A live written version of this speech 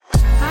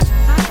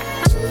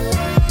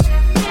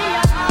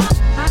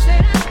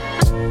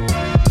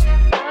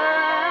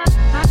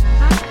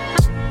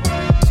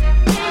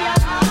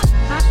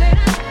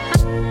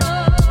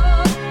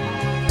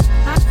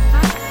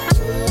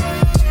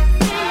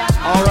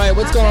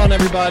What's going on,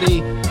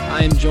 everybody?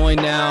 I am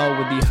joined now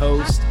with the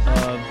host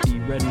of the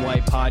Red and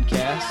White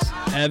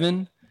podcast,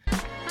 Evan.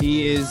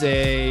 He is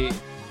a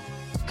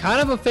kind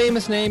of a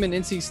famous name in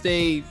NC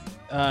State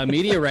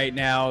media right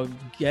now.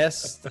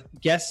 Guest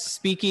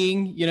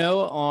speaking,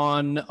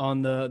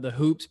 on the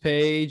Hoops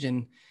page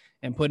and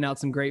putting out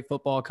some great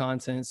football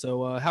content.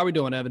 So, how are we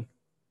doing, Evan?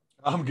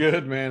 I'm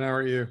good, man. How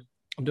are you?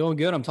 I'm doing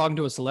good. I'm talking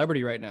to a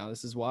celebrity right now.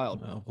 This is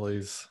wild. Oh,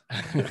 please.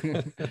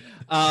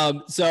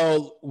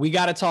 So we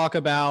got to talk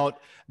about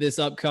this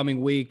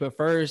upcoming week, but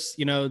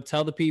first,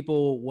 tell the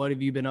people, what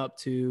have you been up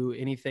to?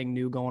 Anything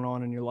new going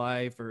on in your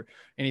life or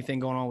anything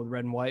going on with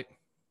Red and White?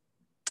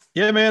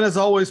 Yeah, man, as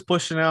always,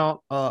 pushing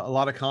out a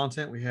lot of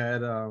content. We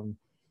had,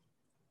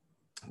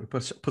 we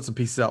put some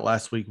pieces out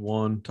last week.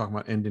 One talking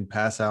about ending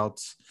pass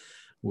outs,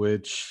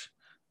 which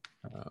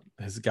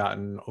has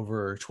gotten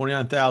over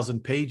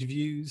 29,000 page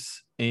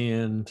views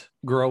and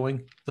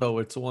growing. So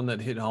it's one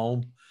that hit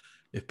home.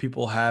 If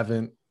people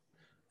haven't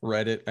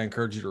read it, I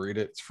encourage you to read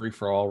it. It's free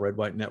for all.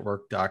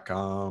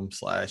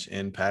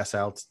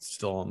 redwhitenetwork.com/endpassouts. It's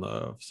still on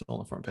the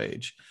front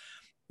page.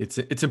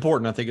 It's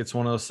important. I think it's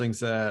one of those things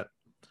that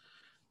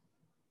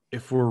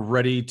if we're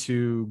ready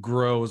to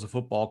grow as a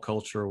football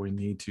culture, we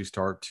need to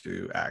start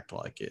to act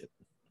like it,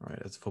 right?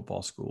 As a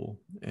football school.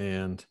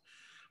 And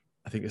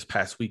I think this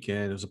past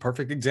weekend, it was a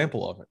perfect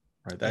example of it,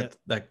 right?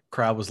 That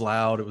crowd was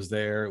loud. It was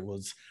there. It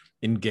was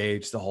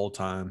engaged the whole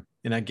time.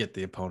 And I get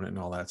the opponent and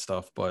all that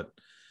stuff, but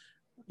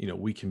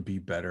we can be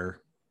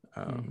better.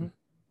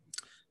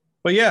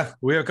 But yeah,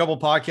 we have a couple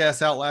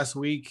podcasts out last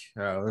week.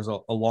 There's a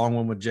long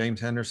one with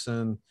James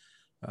Henderson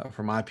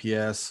from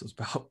IPS. It was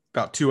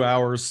about 2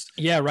 hours.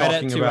 Yeah, right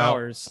at 2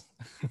 hours.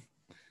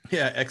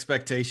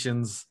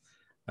 Expectations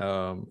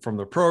from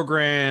the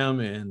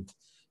program and,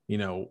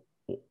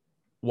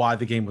 why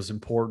the game was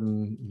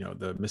important,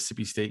 the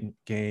Mississippi State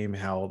game,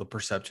 how the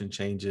perception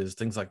changes,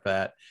 things like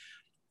that.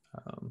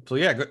 So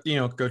yeah,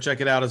 go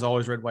check it out. As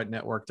always,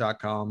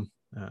 redwhitenetwork.com.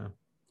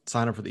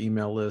 Sign up for the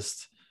email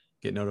list,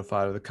 get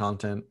notified of the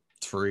content.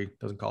 It's free.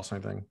 Doesn't cost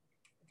anything.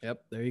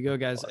 Yep. There you go,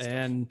 guys.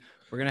 And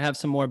we're going to have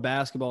some more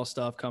basketball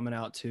stuff coming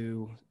out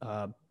too.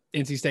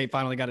 NC State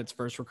finally got its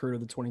first recruit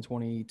of the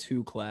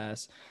 2022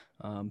 class.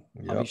 I'll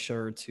be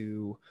sure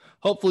to,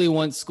 hopefully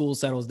once school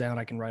settles down,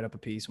 I can write up a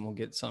piece and we'll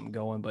get something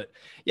going. But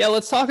yeah,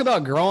 let's talk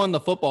about growing the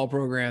football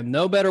program.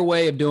 No better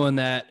way of doing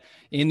that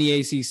in the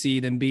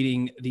ACC than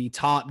beating the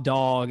top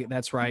dog.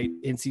 That's right.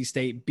 NC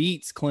State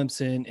beats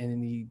Clemson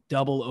in the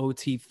double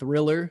OT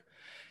thriller.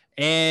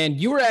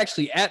 And you were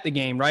actually at the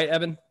game, right,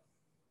 Evan?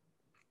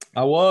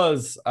 I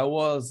was.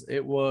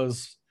 It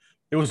was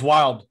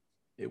wild.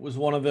 It was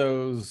one of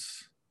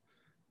those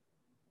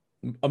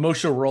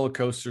emotional roller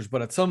coasters,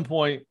 but at some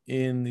point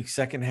in the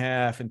second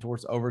half and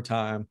towards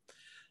overtime,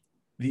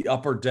 the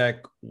upper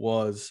deck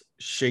was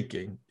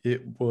shaking.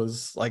 It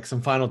was like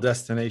some Final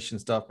Destination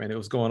stuff, man. It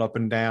was going up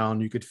and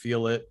down. You could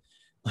feel it.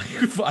 Like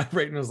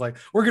vibrating. It was like,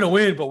 we're gonna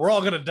win, but we're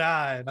all gonna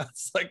die. And I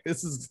was like,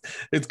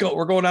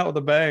 we're going out with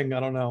a bang. I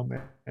don't know,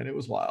 man. And it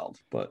was wild,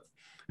 but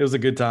it was a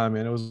good time,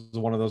 man. It was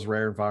one of those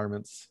rare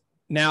environments.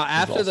 Now,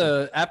 after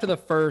the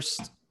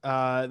first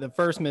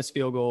missed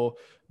field goal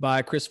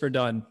by Christopher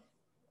Dunn,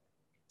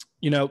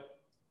 I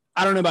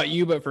don't know about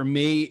you, but for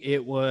me,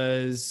 it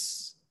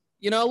was,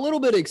 a little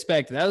bit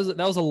expected. That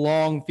was a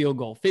long field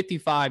goal,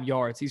 55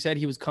 yards. He said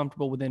he was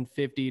comfortable within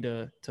 50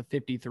 to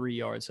 53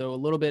 yards. So a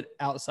little bit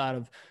outside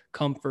of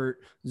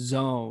comfort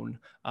zone.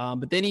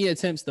 But then he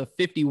attempts the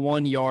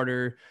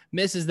 51-yarder,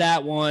 misses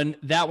that one.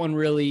 That one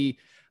really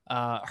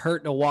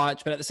hurt to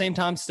watch, but at the same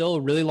time, still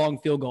a really long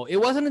field goal. It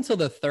wasn't until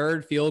the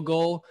third field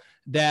goal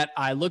that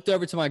I looked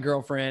over to my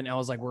girlfriend and I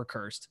was like, we're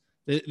cursed.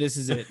 This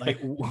is it. Like,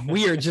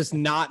 we are just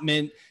not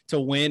meant to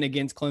win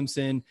against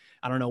Clemson.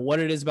 I don't know what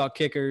it is about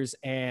kickers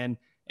and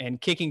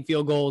kicking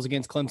field goals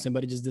against Clemson,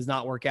 but it just does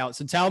not work out.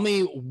 So tell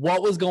me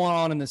what was going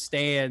on in the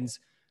stands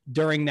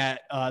during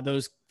that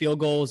those field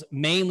goals,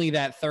 mainly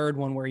that third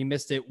one where he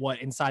missed it,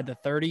 inside the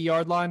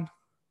 30-yard line?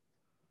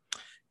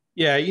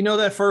 Yeah,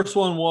 that first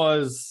one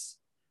was,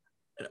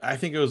 I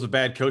think it was a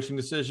bad coaching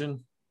decision,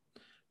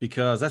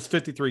 because that's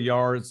 53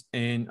 yards.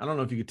 And I don't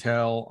know if you could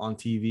tell on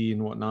TV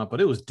and whatnot, but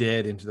it was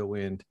dead into the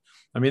wind.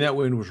 I mean, that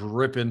wind was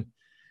ripping.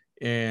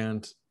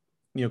 And,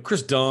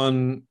 Chris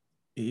Dunn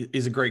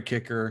is a great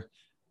kicker.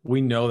 We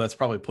know that's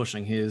probably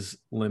pushing his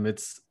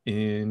limits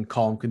in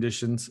calm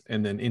conditions.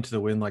 And then into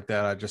the wind like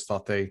that, I just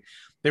thought they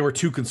were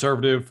too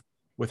conservative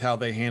with how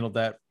they handled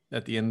that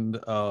at the end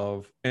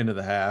of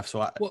the half. So,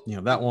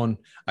 that one,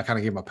 I kind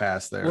of gave him a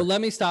pass there. Well, let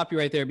me stop you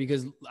right there,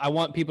 because I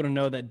want people to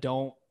know that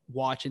don't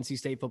watch NC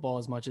State football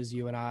as much as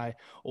you and I,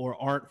 or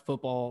aren't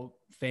football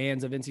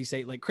fans of NC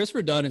State. Like,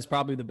 Christopher Dunn is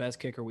probably the best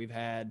kicker we've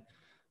had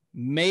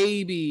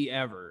maybe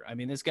ever. I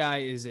mean, this guy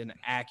is an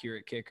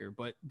accurate kicker,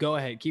 but go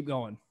ahead, keep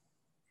going.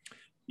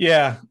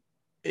 Yeah,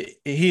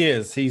 he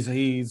is.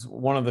 He's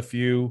one of the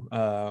few.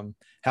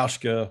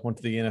 Hauschka went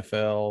to the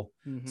NFL.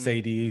 Mm-hmm.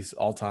 Sadie's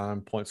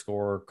all-time point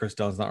scorer. Chris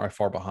Dunn's not right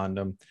far behind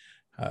him.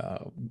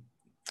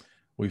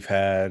 We've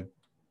had,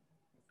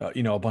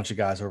 a bunch of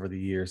guys over the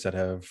years that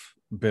have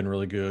been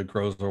really good,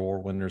 Grozer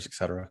Award winners,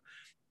 etc.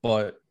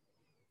 But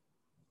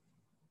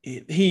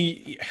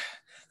he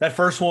that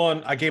first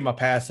one I gave him a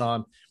pass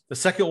on. The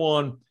second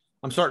one,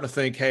 I'm starting to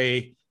think,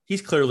 hey,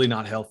 he's clearly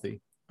not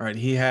healthy. All right,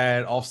 he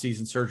had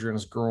off-season surgery on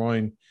his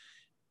groin,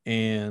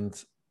 and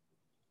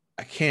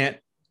I can't.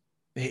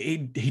 He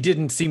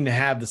didn't seem to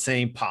have the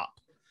same pop,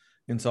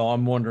 and so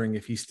I'm wondering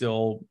if he's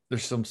still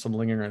there's some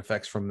lingering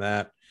effects from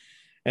that.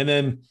 And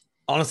then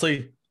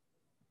honestly,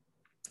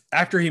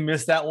 after he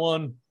missed that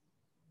one,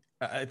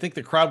 I think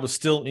the crowd was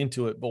still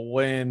into it. But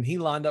when he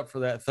lined up for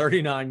that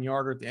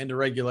 39-yarder at the end of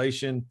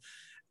regulation,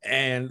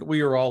 and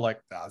we were all like,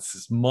 oh, this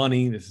is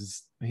money.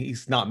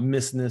 He's not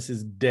missing this.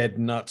 Is dead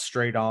nut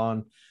straight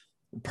on,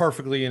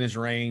 perfectly in his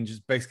range. It's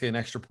basically an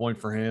extra point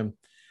for him.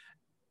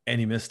 And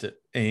he missed it.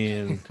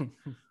 And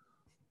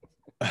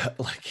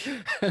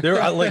there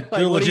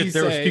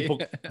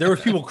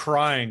was people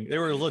crying.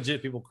 There were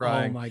legit people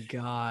crying. Oh my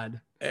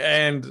God.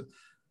 And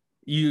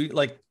you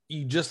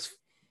just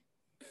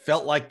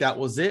felt like that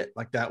was it.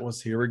 Like that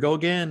was, here we go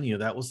again.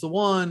 That was the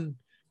one.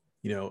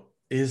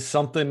 Is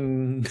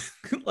something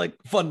like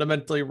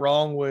fundamentally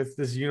wrong with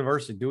this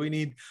university?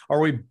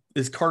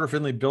 Is Carter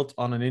Finley built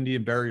on an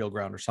Indian burial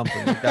ground or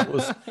something? Like that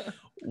was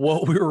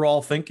what we were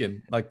all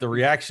thinking. Like the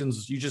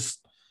reactions,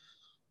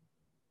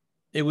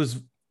 it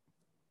was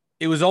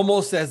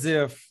almost as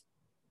if,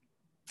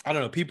 I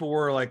don't know, people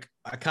were like,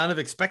 I kind of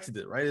expected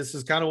it, right? This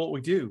is kind of what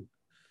we do.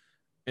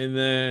 And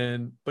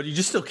then, but you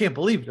just still can't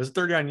believe it. It's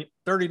a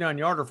 39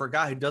 yarder for a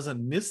guy who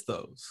doesn't miss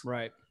those.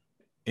 Right.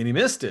 And he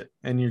missed it.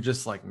 And you're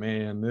just like,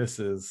 man, this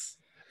is.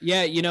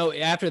 Yeah.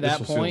 After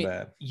that point,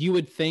 you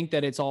would think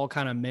that it's all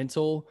kind of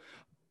mental.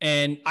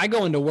 And I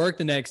go into work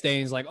the next day and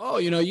he's like, oh,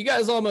 you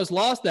guys almost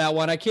lost that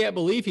one. I can't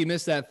believe he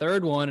missed that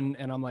third one.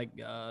 And I'm like,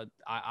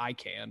 I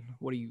can.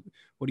 What do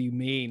you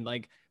mean?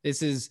 Like,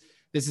 this is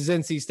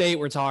NC State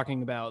we're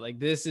talking about. Like,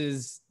 this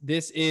is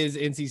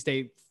NC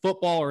State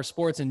football or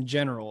sports in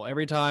general.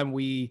 Every time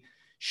we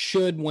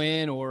should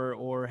win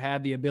or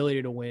have the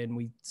ability to win,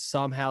 we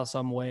somehow,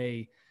 some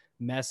way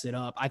mess it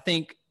up. I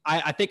think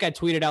I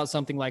tweeted out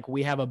something like,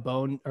 we have a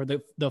bone, or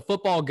the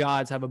football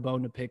gods have a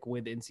bone to pick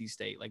with NC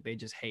State. Like, they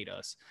just hate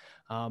us.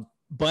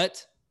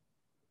 But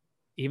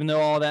even though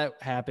all that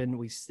happened,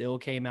 we still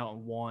came out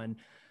and won.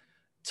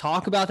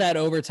 Talk about that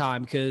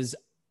overtime, because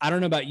I don't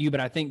know about you, but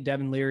I think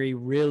Devin Leary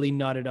really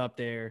nutted up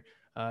there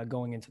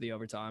going into the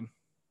overtime.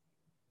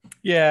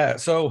 Yeah,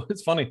 so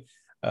it's funny.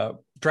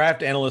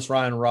 Draft analyst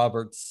Ryan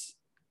Roberts,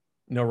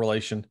 no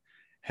relation,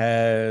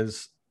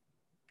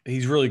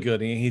 he's really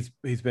good.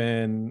 He's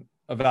been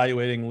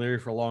evaluating Leary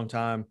for a long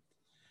time,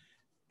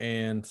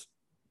 and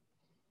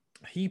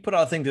he put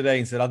out a thing today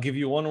and said, I'll give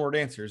you one-word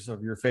answers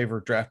of your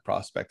favorite draft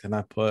prospect. And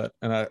I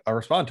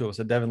responded to it. I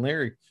said, Devin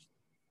Leary.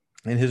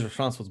 And his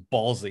response was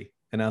ballsy.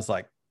 And I was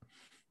like,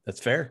 that's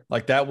fair.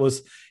 Like,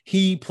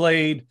 he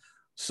played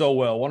so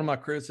well. One of my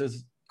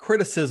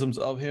criticisms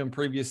of him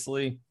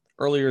previously,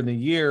 earlier in the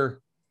year,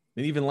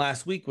 and even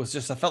last week, was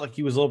just, I felt like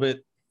he was a little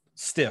bit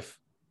stiff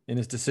in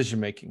his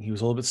decision-making. He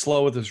was a little bit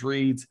slow with his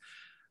reads,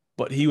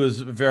 but he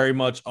was very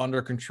much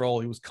under control.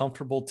 He was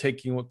comfortable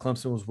taking what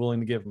Clemson was willing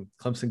to give him.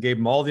 Clemson gave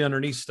him all the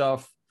underneath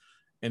stuff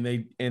and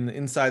the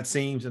inside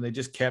seams, and they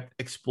just kept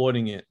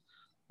exploiting it.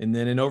 And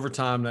then in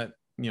overtime,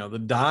 the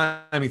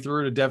dime he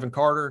threw to Devin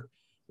Carter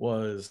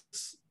was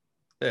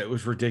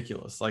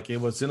ridiculous. Like, it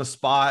was in a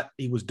spot.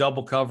 He was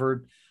double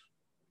covered.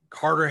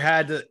 Carter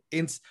had to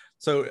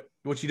so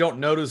what you don't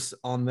notice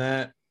on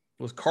that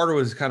was Carter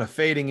was kind of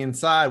fading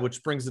inside,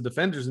 which brings the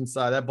defenders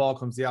inside. That ball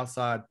comes the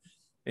outside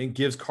and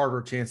gives Carter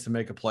a chance to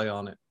make a play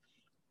on it.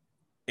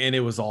 And it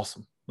was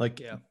awesome.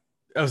 Like, yeah,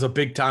 that was a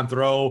big time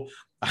throw.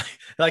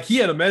 Like, he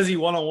had a Mezzi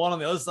one-on-one on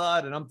the other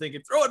side, and I'm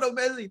thinking, throw it to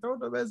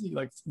Mezzi,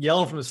 like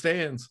yelling from the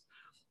stands,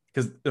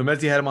 because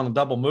Mezzi had him on a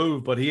double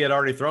move, but he had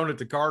already thrown it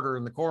to Carter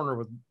in the corner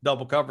with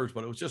double coverage.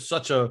 But it was just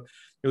it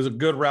was a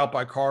good route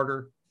by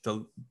Carter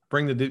to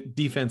bring the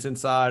defense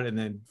inside and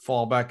then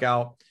fall back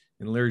out.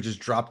 And Leary just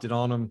dropped it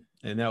on him.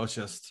 And that was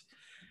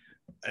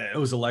it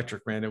was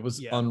electric, man. It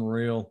was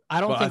unreal.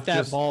 I don't think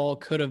that ball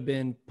could have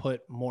been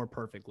put more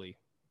perfectly.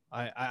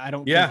 I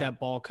don't think that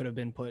ball could have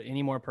been put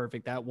any more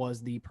perfect. That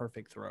was the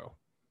perfect throw.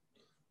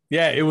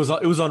 Yeah, it was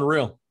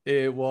unreal.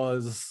 It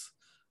was.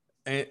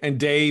 And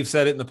Dave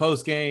said it in the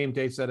post game.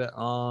 Dave said it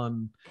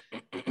on,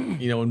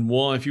 in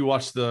one. If you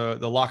watch the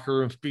locker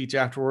room speech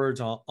afterwards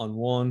on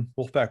one,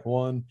 Wolfpack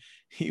one,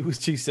 he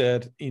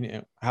said,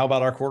 how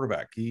about our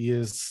quarterback? He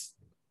is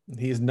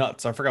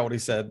nuts. I forgot what he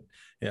said.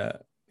 Yeah,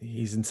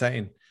 he's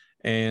insane.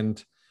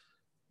 And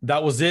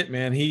that was it,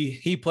 man.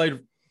 He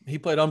played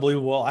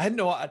unbelievable well. I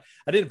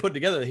didn't put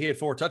together that he had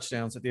 4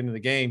 touchdowns at the end of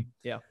the game.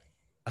 Yeah,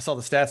 I saw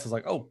the stats. I was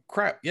like, oh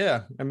crap.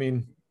 Yeah, I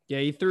mean. Yeah,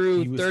 he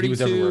threw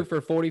 32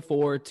 for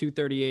 44,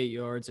 238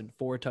 yards, and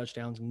 4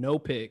 touchdowns, no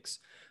picks.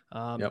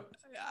 Yep.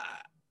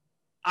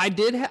 I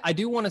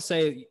do want to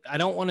say, I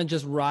don't want to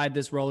just ride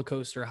this roller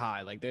coaster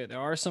high. Like, there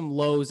are some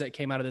lows that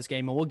came out of this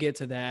game, and we'll get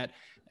to that.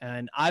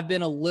 And I've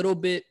been a little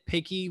bit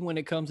picky when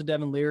it comes to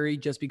Devin Leary,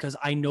 just because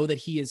I know that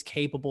he is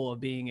capable of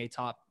being a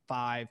top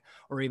 5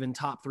 or even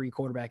top 3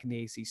 quarterback in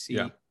the ACC.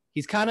 Yeah.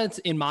 He's kind of,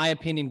 in my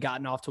opinion,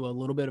 gotten off to a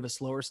little bit of a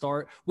slower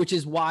start, which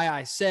is why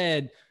I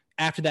said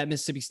after that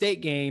Mississippi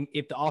State game,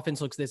 if the offense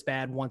looks this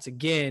bad once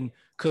again,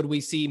 could we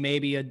see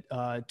maybe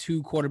a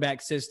 2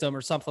 quarterback system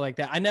or something like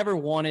that? I never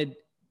wanted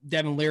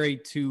Devin Leary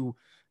to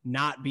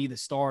not be the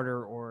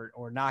starter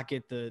or not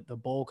get the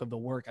bulk of the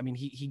work. I mean,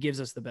 he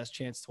gives us the best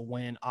chance to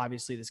win.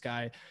 Obviously, this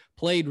guy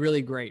played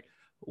really great.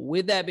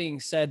 With that being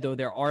said, though,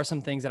 there are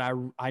some things that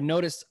I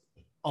noticed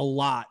a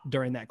lot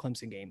during that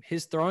Clemson game.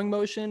 His throwing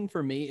motion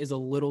for me is a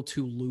little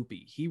too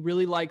loopy. He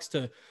really likes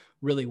to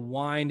really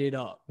wind it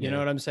up. You know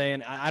what I'm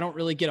saying? I don't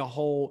really get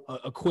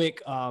a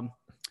quick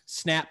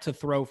snap to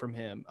throw from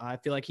him. I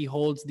feel like he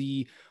holds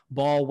the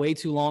ball way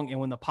too long. And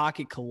when the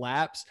pocket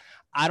collapses,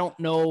 I don't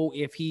know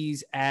if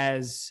he's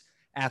as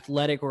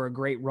athletic or a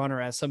great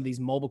runner as some of these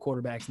mobile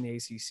quarterbacks in the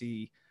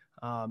ACC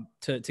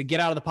to get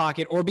out of the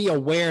pocket or be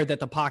aware that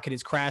the pocket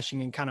is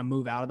crashing and kind of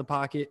move out of the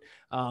pocket.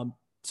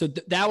 So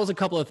that was a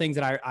couple of things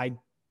that I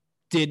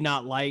did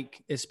not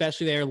like,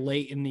 especially there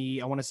late in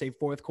the, I want to say,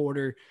 fourth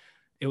quarter.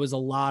 It was a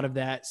lot of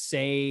that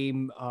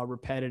same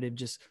repetitive,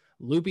 just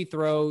loopy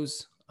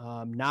throws,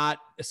 not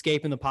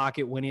escaping the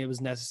pocket when it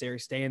was necessary,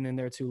 staying in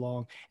there too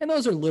long. And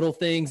those are little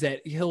things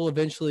that he'll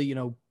eventually,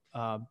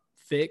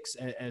 fix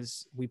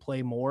as we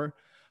play more.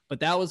 But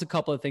that was a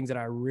couple of things that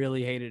I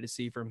really hated to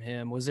see from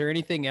him. Was there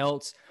anything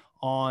else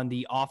on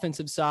the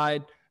offensive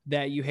side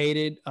that you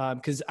hated?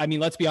 Because, I mean,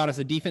 let's be honest,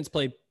 the defense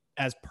played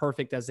as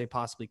perfect as they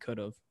possibly could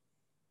have.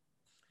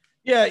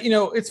 Yeah,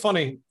 it's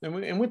funny.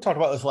 And we talked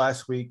about this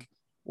last week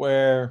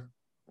where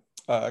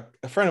a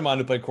friend of mine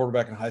who played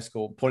quarterback in high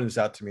school pointed this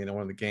out to me in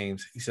one of the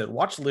games. He said,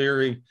 watch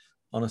Leary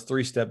on his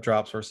 3-step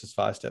drops versus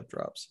 5-step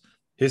drops.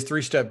 His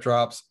 3-step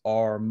drops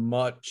are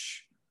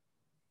much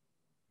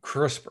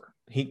crisper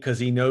because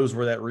he knows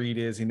where that read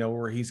is. He knows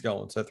where he's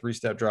going. So that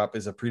 3-step drop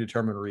is a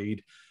predetermined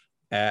read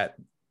at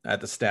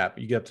the snap.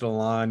 You get up to the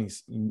line,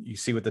 you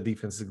see what the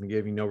defense is going to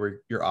give, you know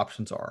where your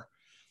options are.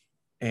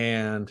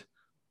 And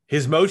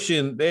his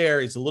motion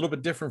there is a little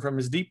bit different from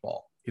his deep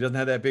ball. He doesn't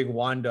have that big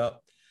wind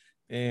up.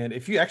 And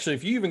if you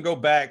even go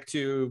back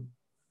to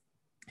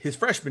his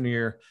freshman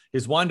year,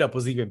 his windup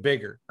was even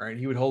bigger, right?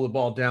 He would hold the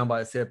ball down by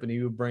his hip and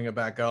he would bring it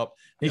back up.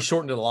 He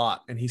shortened it a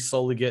lot, and he's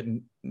slowly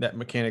getting the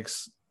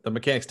mechanics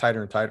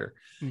tighter and tighter.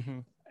 Mm-hmm.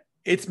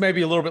 It's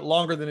maybe a little bit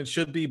longer than it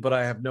should be, but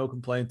I have no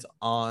complaints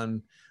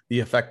on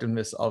the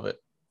effectiveness of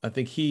it. I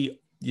think he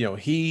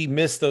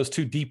missed those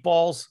 2 deep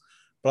balls,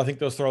 but I think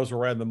those throws were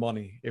right in the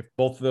money. If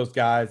both of those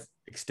guys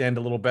extend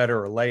a little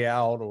better or lay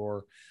out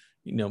or,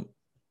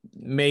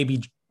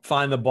 maybe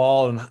find the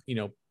ball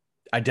and,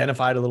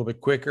 identify it a little bit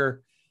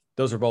quicker,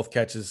 those are both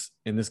catches,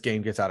 and this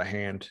game gets out of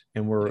hand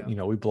and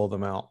we blow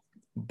them out.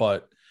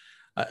 But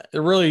I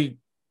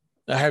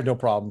have no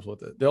problems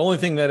with it. The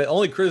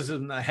only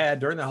criticism I had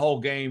during the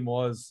whole game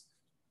was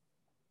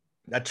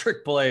that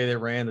trick play they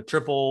ran, the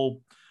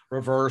triple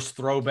reverse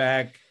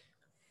throwback.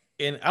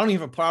 And I don't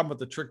even have a problem with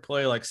the trick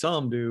play like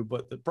some do,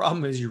 but the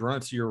problem is you run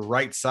it to your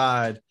right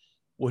side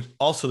with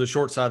also the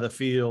short side of the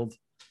field.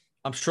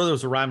 I'm sure there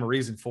was a rhyme or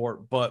reason for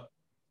it, but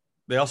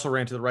they also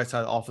ran to the right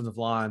side of the offensive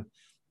line,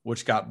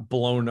 which got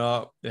blown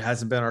up. It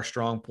hasn't been our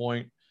strong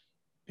point.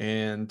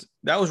 And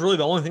that was really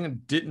the only thing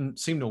that didn't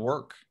seem to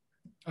work.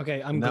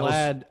 Okay,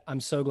 I'm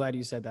so glad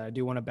you said that. I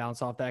do want to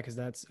bounce off that because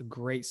that's a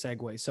great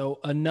segue. So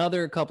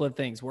another couple of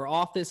things. We're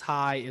off this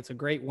high. It's a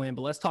great win,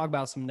 but let's talk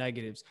about some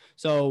negatives.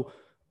 So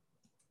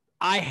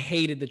I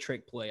hated the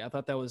trick play. I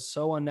thought that was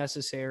so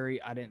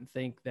unnecessary. I didn't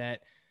think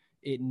that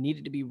it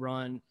needed to be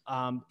run.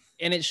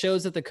 And it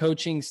shows that the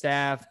coaching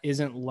staff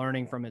isn't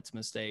learning from its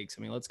mistakes.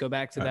 I mean, let's go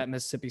back to that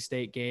Mississippi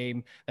State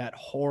game, that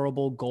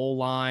horrible goal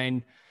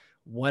line,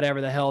 whatever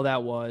the hell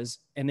that was.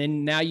 And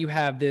then now you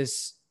have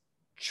this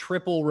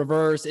triple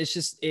reverse.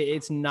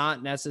 It's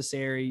not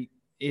necessary.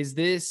 Is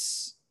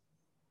this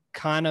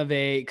kind of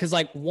because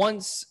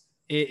once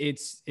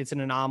it's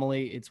an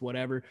anomaly, it's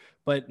whatever,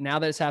 but now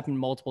that it's happened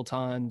multiple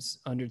times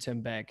under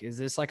Tim Beck, is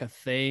this like a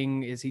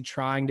thing? Is he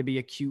trying to be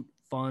a cute,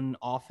 fun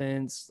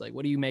offense?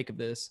 What do you make of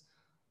this?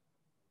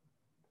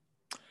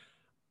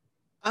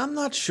 I'm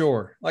not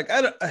sure.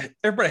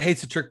 Everybody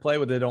hates the trick play,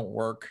 but they don't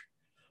work.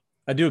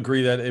 I do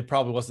agree that it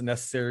probably wasn't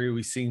necessary.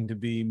 We seem to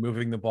be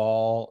moving the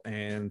ball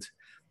and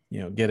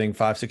getting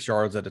 5-6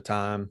 yards at a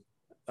time.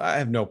 I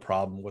have no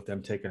problem with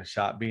them taking a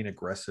shot, being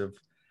aggressive.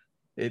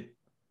 It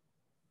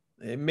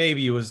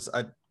was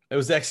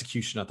the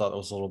execution. I thought it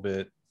was a little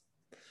bit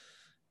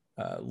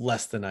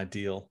less than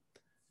ideal.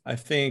 I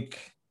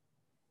think,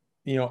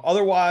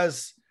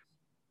 otherwise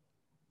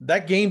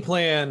that game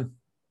plan,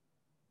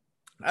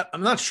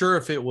 I'm not sure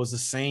if it was the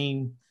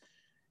same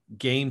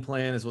game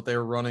plan as what they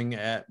were running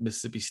at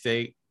Mississippi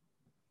State,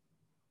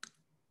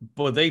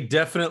 but they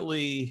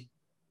definitely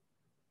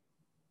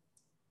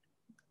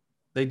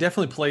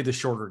played the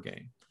shorter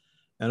game.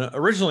 And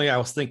originally I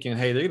was thinking,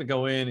 hey, they're going to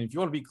go in, and if you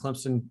want to beat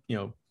Clemson,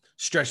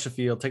 stretch the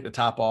field, take the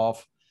top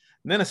off.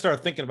 And then I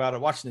started thinking about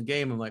it, watching the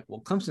game. I'm like, well,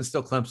 Clemson's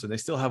still Clemson. They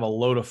still have a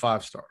load of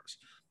 5 stars.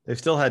 They've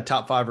still had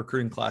top 5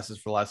 recruiting classes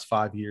for the last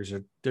 5 years.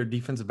 Their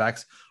defensive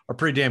backs are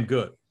pretty damn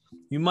good.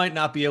 You might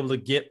not be able to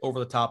get over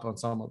the top on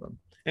some of them.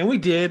 And we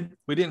did.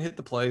 We didn't hit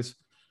the plays.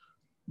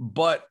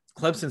 But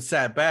Clemson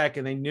sat back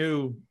and they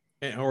knew,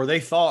 or they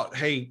thought,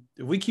 hey,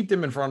 if we keep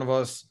them in front of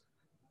us,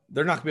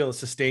 they're not going to be able to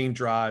sustain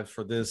drive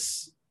for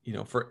this,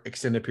 for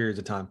extended periods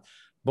of time.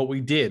 But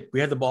we did. We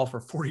had the ball for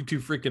 42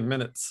 freaking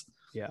minutes.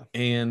 Yeah.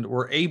 And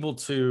we're able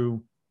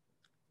to,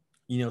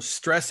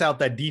 stress out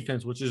that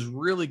defense, which is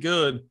really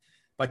good,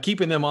 by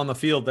keeping them on the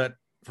field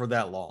for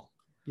that long.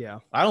 Yeah.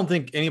 I don't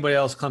think anybody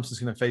else Clemson's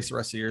going to face the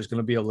rest of the year is going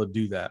to be able to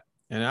do that.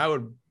 And I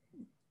would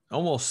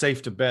almost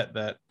safe to bet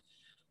that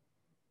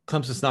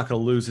Clemson's not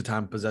going to lose the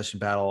time possession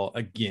battle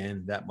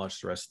again that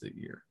much the rest of the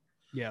year.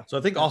 Yeah. So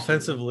I think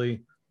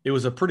offensively, it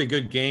was a pretty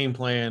good game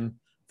plan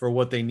for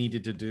what they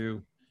needed to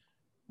do.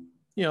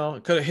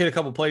 It could have hit a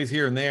couple plays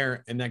here and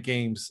there, and that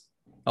game's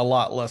a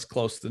lot less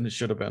close than it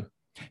should have been.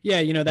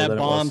 Yeah, that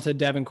bomb to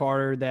Devin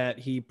Carter that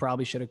he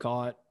probably should have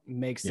caught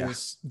makes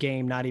this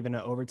game not even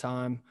an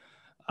overtime.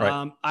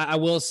 Right. I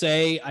will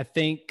say, I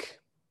think,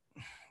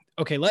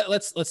 okay,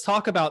 let's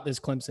talk about this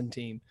Clemson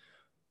team.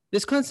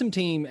 This Clemson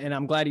team, and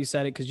I'm glad you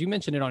said it because you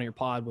mentioned it on your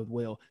pod with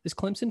Will. This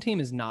Clemson team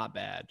is not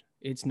bad.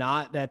 It's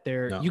not that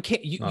you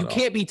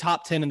can't be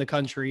top 10 in the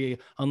country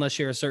unless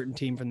you're a certain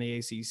team from the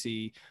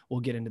ACC.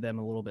 We'll get into them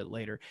a little bit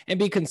later, and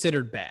be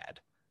considered bad.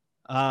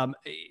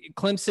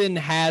 Clemson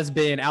has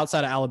been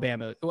outside of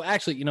Alabama. Well,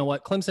 actually, you know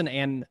what? Clemson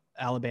and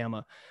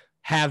Alabama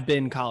have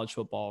been college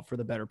football for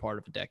the better part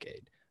of a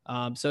decade.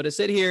 So to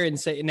sit here and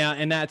say now,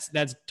 and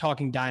that's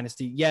talking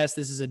dynasty. Yes,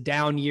 this is a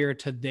down year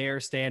to their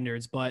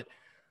standards, but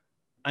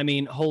I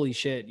mean, holy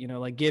shit,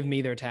 give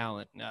me their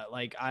talent.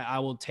 I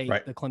will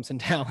take the Clemson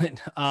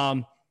talent.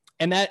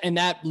 And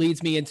that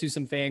leads me into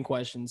some fan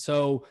questions.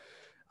 So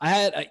I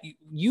had,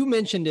 you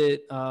mentioned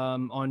it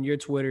on your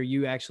Twitter.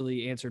 You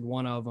actually answered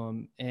one of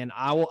them, and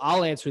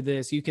I'll answer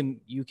this. You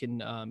can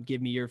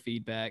give me your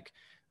feedback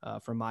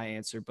from my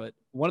answer. But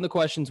one of the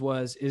questions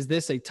was, is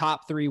this a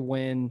top 3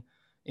 win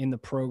in the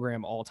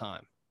program all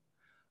time?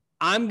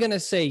 I'm going to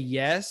say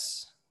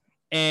yes.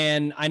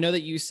 And I know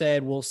that you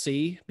said we'll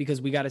see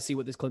because we got to see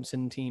what this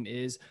Clemson team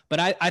is. But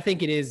I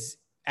think it is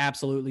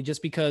absolutely,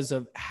 just because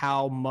of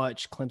how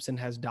much Clemson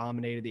has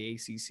dominated the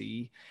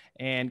ACC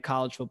and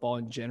college football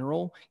in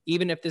general.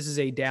 Even if this is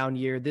a down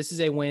year, this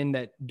is a win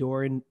that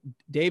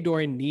Dave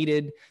Doeren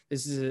needed.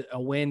 This is a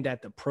win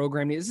that the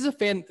program needed. This is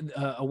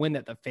a win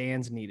that the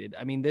fans needed.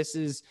 I mean, this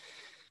is,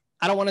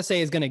 I don't want to say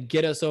is going to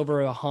get us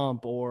over a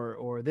hump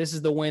or this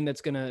is the win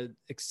that's going to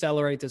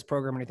accelerate this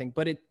program or anything,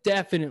 but it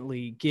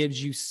definitely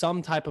gives you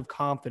some type of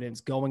confidence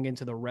going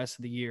into the rest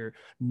of the year,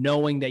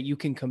 knowing that you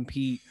can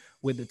compete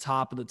with the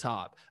top of the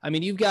top. I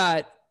mean, you've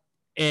got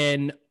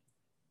an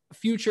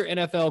future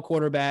NFL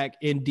quarterback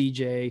in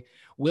DJ.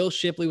 Will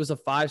Shipley was a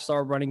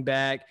 5-star running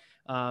back.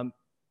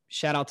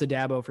 Shout out to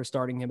Dabo for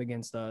starting him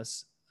against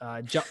us.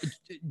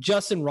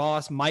 Justin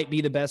Ross might be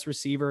the best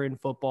receiver in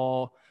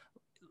football.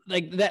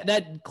 Like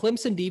that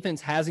Clemson defense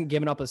hasn't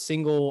given up a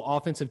single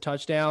offensive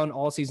touchdown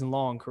all season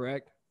long,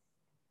 correct?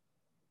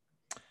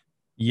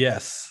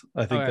 Yes,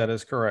 I think that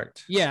is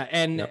correct. Yeah,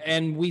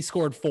 and we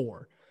scored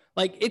 4.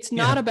 Like, it's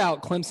not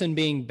about Clemson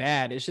being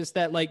bad. It's just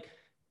that, like,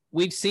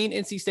 we've seen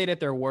NC State at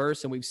their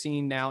worst, and we've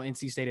seen now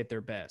NC State at their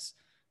best.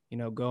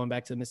 Going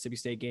back to the Mississippi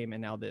State game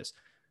and now this.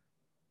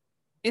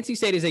 NC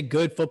State is a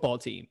good football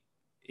team.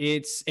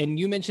 And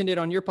you mentioned it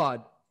on your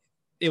pod.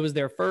 It was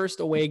their first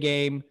away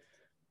game.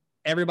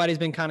 Everybody's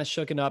been kind of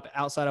shooken up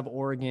outside of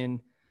Oregon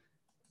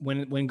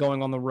when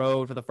going on the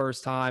road for the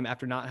first time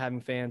after not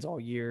having fans all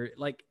year.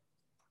 Like,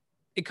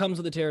 it comes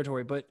with the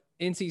territory, but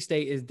NC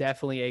State is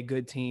definitely a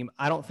good team.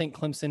 I don't think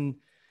Clemson,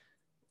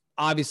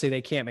 obviously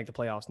they can't make the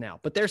playoffs now,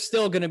 but they're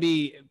still going to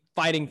be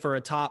fighting for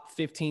a top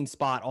 15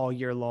 spot all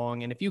year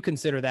long. And if you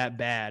consider that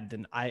bad,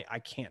 then I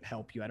can't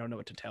help you. I don't know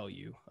what to tell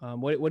you.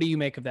 What do you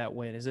make of that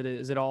win? Is it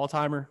an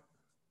all-timer?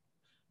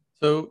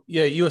 So,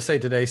 yeah, USA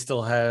Today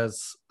still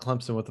has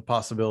Clemson with the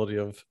possibility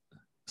of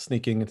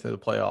sneaking into the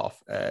playoff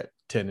at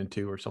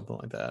 10-2 or something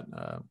like that.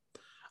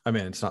 I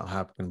mean, it's not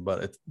happening,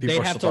 but they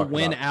have to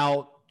win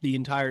out the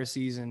entire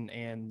season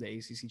and the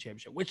ACC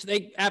championship, which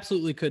they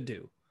absolutely could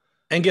do.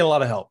 And get a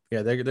lot of help.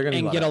 Yeah, they're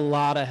going to get a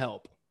lot of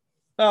help.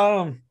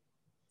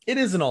 It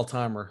is an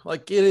all-timer.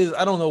 Like, it is.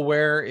 I don't know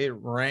where it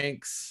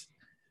ranks.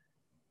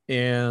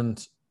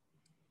 And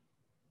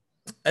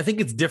I think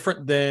it's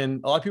different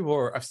than a lot of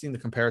people I've seen the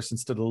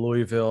comparisons to the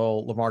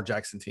Louisville Lamar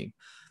Jackson team.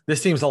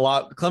 This team's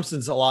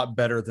Clemson's a lot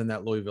better than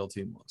that Louisville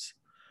team was.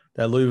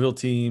 That Louisville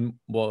team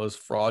was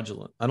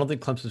fraudulent. I don't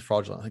think Clemson's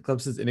fraudulent. I think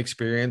Clemson's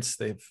inexperienced.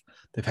 They've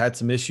had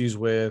some issues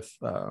with,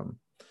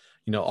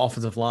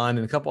 offensive line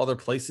and a couple other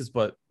places,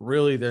 but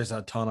really there's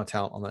a ton of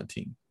talent on that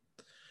team.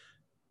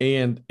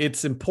 And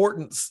its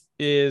importance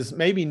is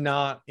maybe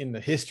not in the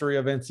history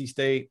of NC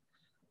State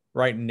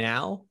right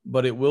now,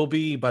 but it will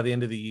be by the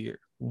end of the year,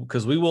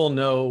 because we will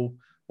know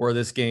where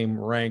this game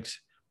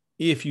ranked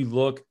if you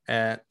look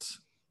at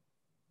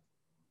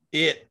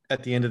it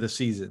at the end of the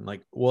season.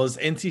 Like, was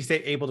NC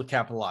State able to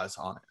capitalize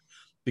on it?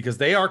 because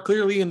they are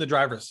clearly in the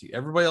driver's seat.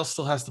 Everybody else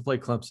still has to play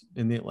Clemson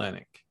in the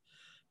Atlantic,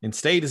 and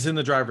State is in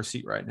the driver's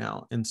seat right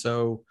now. And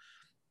so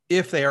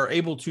if they are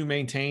able to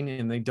maintain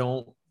and they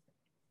don't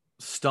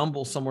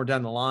stumble somewhere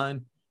down the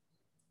line,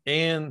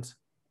 and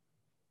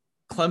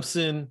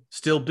Clemson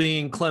still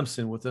being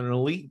Clemson with an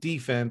elite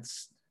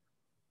defense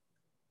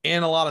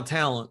and a lot of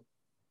talent,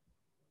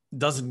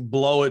 doesn't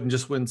blow it and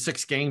just win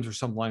 6 games or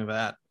something like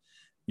that,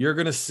 you're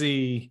going to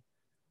see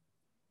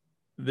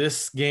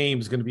this game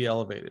is going to be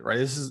elevated, right?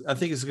 I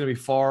think it's going to be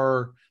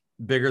far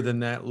bigger than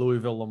that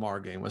Louisville Lamar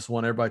game. It's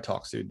one everybody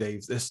talks to.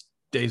 Dave's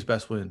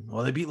best win.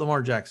 Well, they beat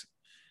Lamar Jackson.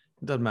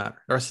 It doesn't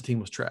matter. The rest of the team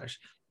was trash.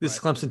 This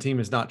Clemson team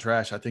is not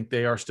trash. I think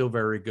they are still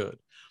very good.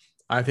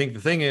 I think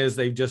the thing is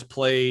they've just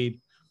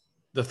played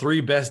the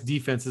 3 best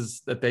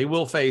defenses that they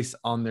will face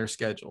on their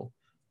schedule: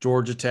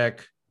 Georgia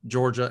Tech,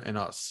 Georgia, and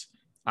us.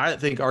 I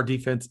think our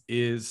defense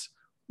is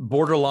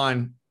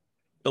borderline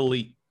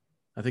elite.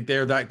 I think they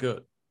are that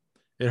good.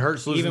 It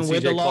hurts losing even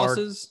with CJ the Clark.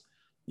 losses.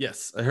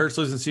 Yes, it hurts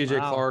losing CJ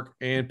Clark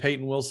and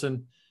Peyton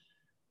Wilson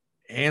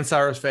and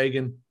Cyrus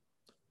Fagan,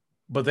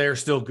 but they are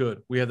still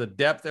good. We have the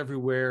depth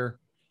everywhere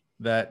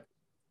that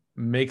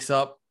makes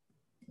up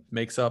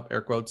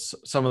air quotes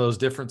some of those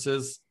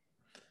differences.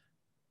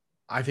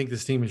 I think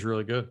this team is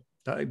really good.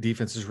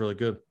 Defense is really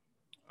good.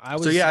 I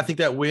think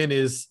that win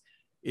is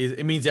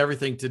it means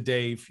everything to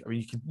Dave. I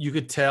mean, you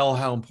could tell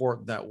how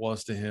important that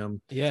was to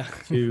him. Yeah.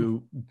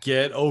 To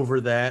get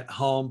over that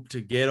hump, to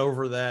get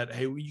over that,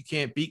 hey, you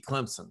can't beat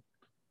Clemson.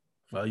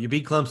 Well, you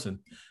beat Clemson.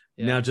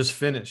 Yeah. Now just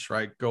finish,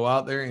 right? Go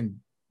out there and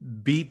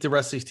beat the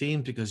rest of these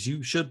teams, because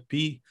you should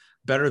be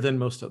better than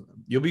most of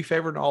them. You'll be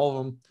favored in all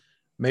of them.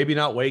 Maybe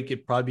not Wake.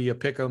 It'd probably be a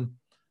pick 'em,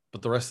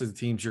 but the rest of the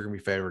teams you're going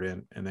to be favored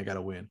in, and they got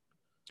to win.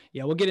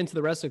 Yeah, we'll get into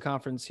the rest of the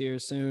conference here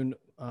soon.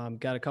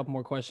 Got a couple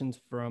more questions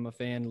from a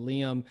fan.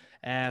 Liam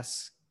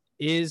asks,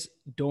 is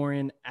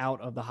Doeren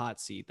out of the hot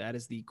seat? That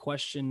is the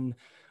question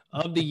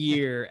of the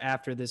year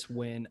after this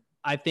win.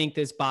 I think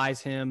this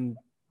buys him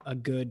a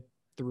good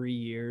 3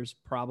 years,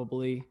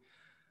 probably,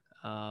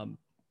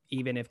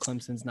 even if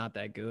Clemson's not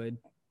that good.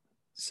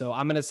 So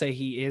I'm going to say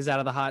he is out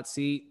of the hot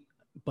seat,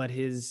 but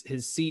his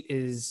seat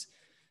is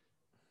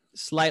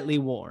slightly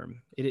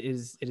warm. It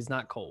is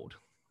not cold.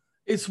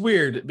 It's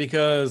weird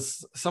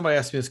because somebody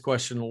asked me this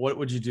question: what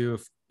would you do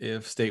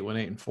if State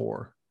went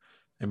 8-4?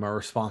 And my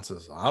response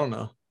is, I don't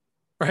know.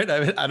 Right?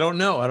 I don't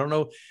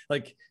know.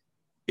 Like,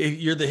 if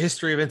you're the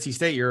history of NC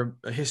State, you're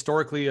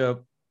historically a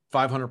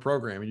 500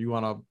 program, and you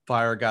want to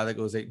fire a guy that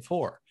goes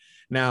 8-4.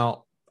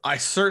 Now, I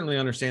certainly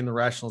understand the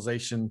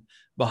rationalization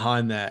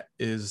behind that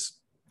is,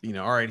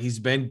 all right, he's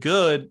been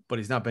good, but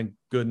he's not been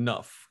good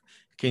enough.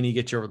 Can he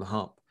get you over the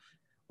hump?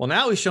 Well,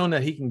 now he's shown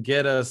that he can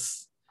get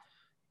us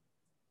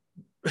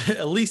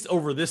at least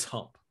over this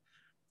hump.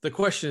 The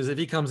question is, if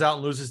he comes out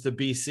and loses to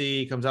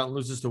BC, comes out and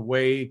loses to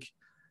Wake,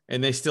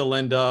 and they still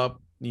end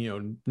up,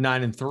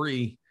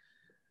 9-3.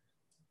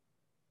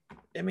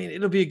 I mean,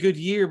 it'll be a good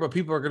year, but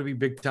people are going to be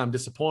big time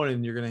disappointed.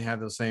 And you're going to have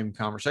those same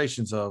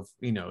conversations of,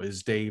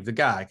 is Dave the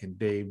guy? Can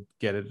Dave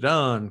get it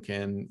done?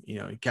 Can, he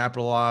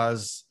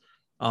capitalize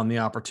on the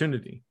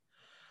opportunity?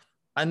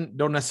 I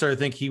don't necessarily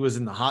think he was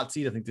in the hot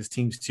seat. I think this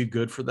team's too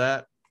good for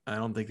that. I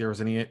don't think there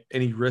was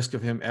any risk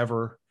of him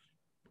ever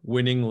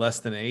winning less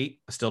than 8.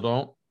 I still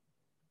don't.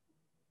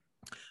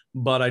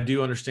 But I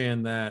do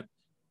understand that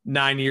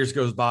 9 years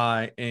goes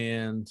by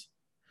and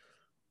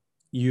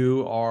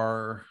you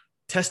are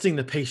testing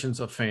the patience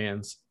of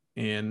fans.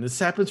 And this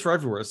happens for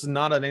everywhere. This is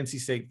not an NC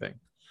State thing.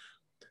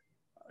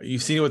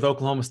 You've seen it with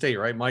Oklahoma State,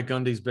 right? Mike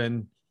Gundy's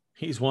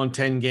he's won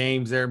 10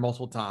 games there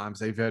multiple times.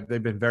 They've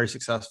been very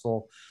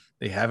successful.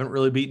 They haven't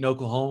really beaten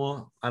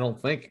Oklahoma, I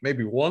don't think,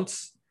 maybe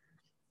once.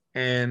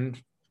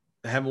 And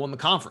they haven't won the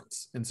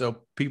conference. And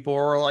so people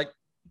are like,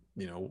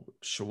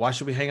 why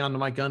should we hang on to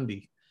Mike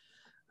Gundy?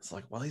 It's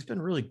like, well, he's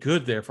been really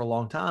good there for a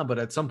long time, but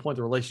at some point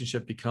the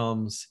relationship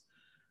becomes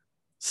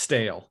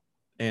stale,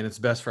 and it's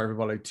best for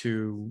everybody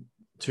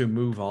to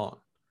move on.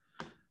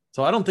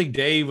 So I don't think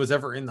Dave was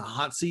ever in the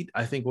hot seat.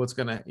 I think what's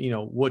going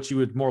to, what you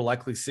would more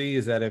likely see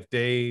is that if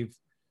Dave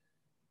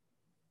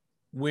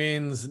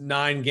wins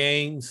 9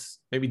 games,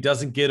 maybe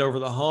doesn't get over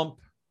the hump,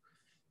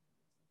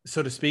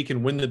 so to speak,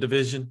 and win the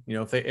division,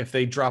 if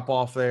they drop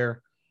off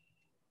there,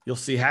 you'll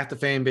see half the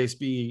fan base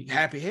be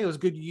happy. Hey, it was a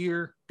good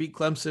year, beat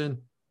Clemson.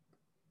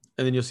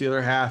 And then you'll see the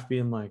other half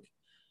being like,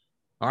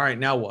 all right,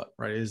 now what,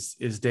 right? Is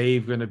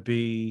Dave going to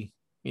be,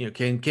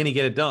 can he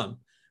get it done?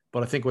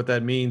 But I think what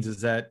that means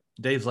is that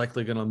Dave's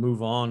likely going to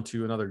move on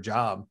to another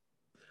job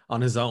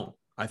on his own.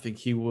 I think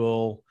he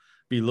will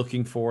be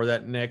looking for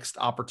that next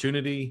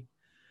opportunity.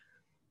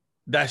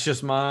 That's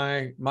just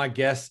my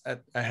guess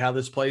at how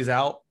this plays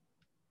out.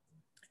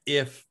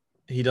 If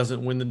he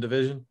doesn't win the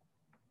division,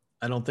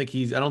 I don't think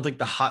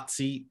the hot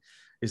seat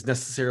is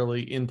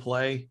necessarily in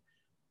play.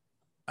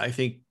 I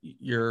think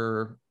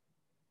you're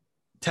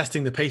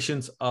testing the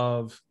patience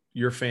of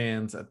your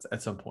fans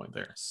at some point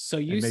there. So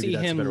you see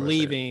him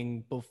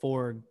leaving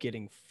before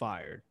getting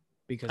fired?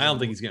 Because I don't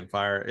think he's getting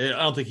fired.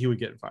 I don't think he would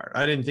get fired.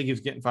 I didn't think he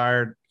was getting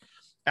fired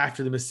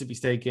after the Mississippi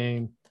State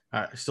game.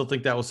 I still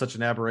think that was such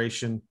an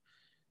aberration.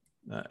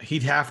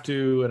 He'd have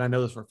to, and I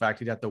know this for a fact,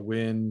 he'd have to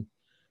win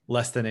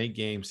less than 8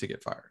 games to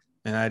get fired.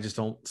 And I just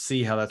don't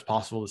see how that's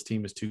possible. This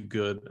team is too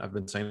good. I've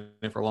been saying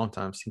it for a long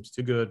time. This team's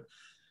too good.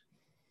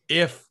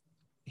 If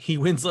he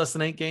wins less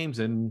than 8 games,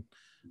 and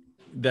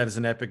that is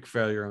an epic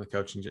failure in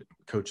the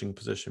coaching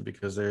position,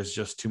 because there's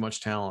just too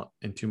much talent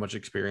and too much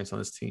experience on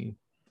this team.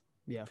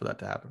 Yeah, for that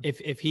to happen.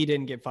 If he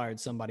didn't get fired,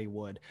 somebody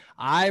would.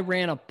 I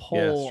ran a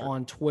poll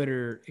on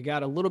Twitter. It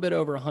got a little bit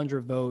over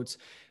 100 votes.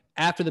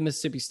 After the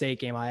Mississippi State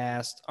game, I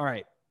asked, all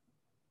right,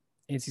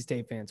 NC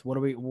State fans,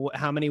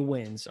 how many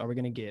wins are we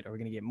going to get? Are we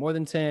going to get more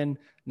than 10,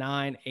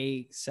 9,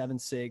 8, 7,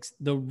 6?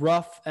 The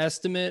rough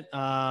estimate,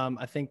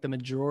 I think the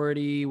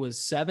majority was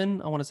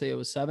 7. I want to say it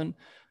was 7.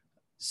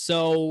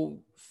 So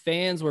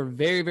fans were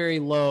very, very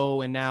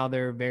low, and now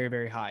they're very,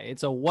 very high.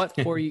 It's a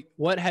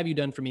what have you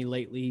done for me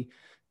lately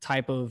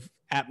type of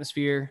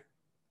atmosphere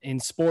in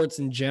sports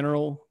in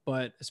general,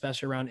 but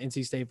especially around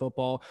NC State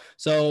football.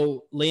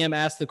 So Liam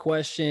asked the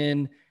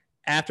question,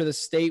 after the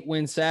State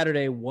win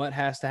Saturday, what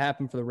has to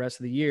happen for the rest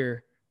of the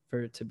year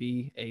for it to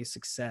be a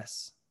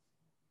success?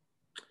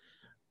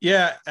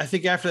 Yeah, I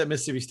think after that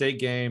Mississippi State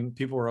game,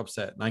 people were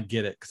upset, and I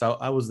get it, because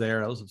I was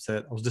there. I was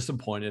upset. I was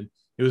disappointed.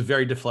 It was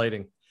very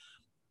deflating.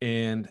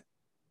 And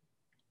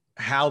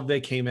how they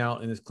came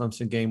out in this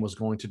Clemson game was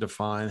going to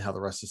define how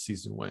the rest of the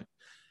season went.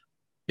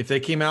 If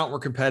they came out and were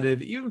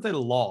competitive, even if they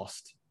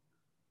lost,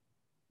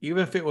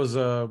 even if it was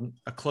a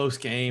close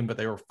game, but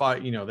they were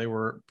they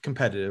were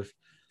competitive,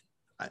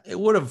 it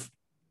would have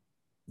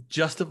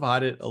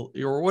justified it,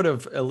 or would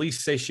have at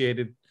least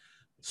satiated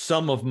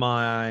some of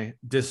my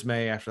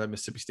dismay after that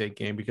Mississippi State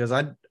game, because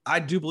I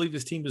do believe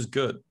this team is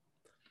good.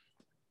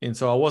 And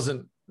so I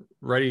wasn't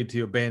ready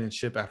to abandon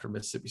ship after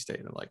Mississippi State.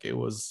 And like, it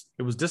was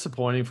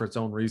disappointing for its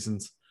own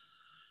reasons.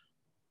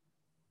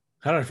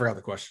 How did I forget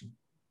the question?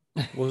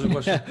 What was the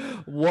question?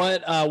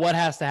 What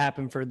has to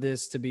happen for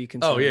this to be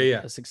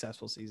considered a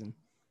successful season?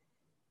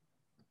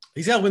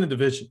 He's got to win the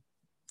division.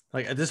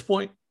 Like, at this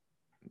point,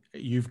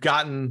 you've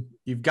gotten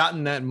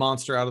that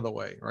monster out of the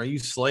way, right? You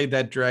slayed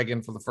that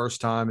dragon for the first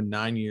time in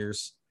 9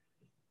 years.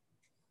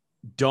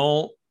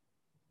 Don't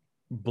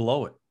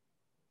blow it.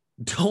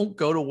 Don't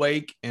go to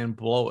Wake and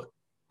blow it.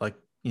 Like,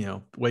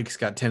 Wake's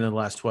got 10 of the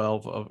last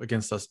 12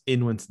 against us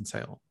in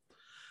Winston-Salem.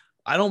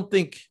 I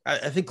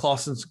think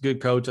Clawson's a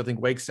good coach. I think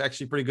Wake's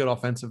actually pretty good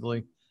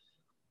offensively.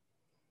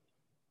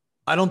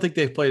 I don't think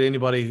they've played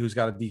anybody who's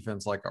got a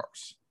defense like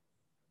ours.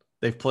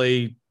 They've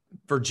played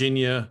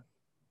Virginia,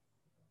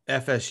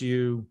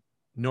 FSU,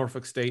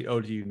 Norfolk State,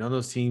 ODU. None of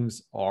those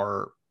teams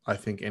are, I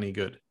think, any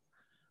good.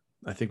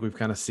 I think we've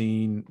kind of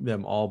seen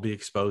them all be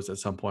exposed at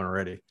some point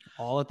already.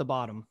 All at the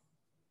bottom.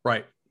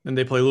 Right. And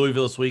they play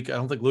Louisville this week. I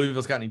don't think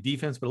Louisville's got any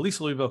defense, but at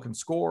least Louisville can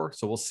score.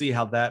 So we'll see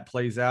how that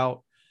plays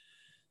out.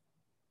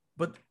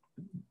 But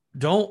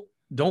don't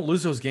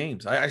lose those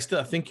games. I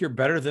still think you're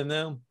better than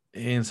them.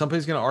 And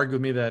somebody's going to argue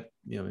with me that,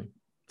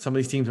 some of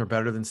these teams are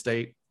better than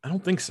State. I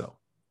don't think so.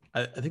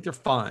 I think they're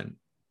fine.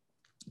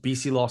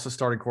 BC lost a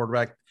starting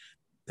quarterback.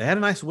 They had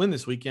a nice win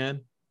this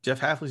weekend. Jeff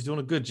Hafley's doing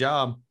a good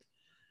job.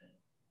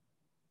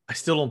 I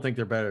still don't think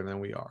they're better than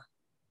we are.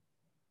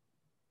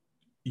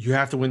 You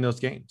have to win those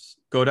games.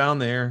 Go down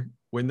there,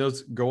 win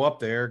those, go up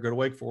there, go to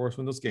Wake Forest,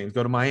 win those games.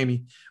 Go to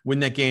Miami,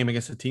 win that game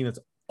against a team that's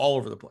all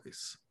over the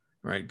place.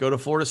 Right? Go to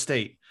Florida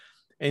State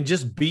and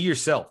just be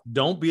yourself.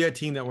 Don't be a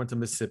team that went to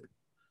Mississippi.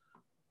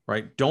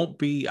 Right? Don't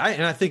be –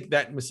 and I think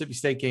that Mississippi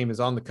State game is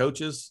on the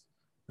coaches.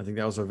 I think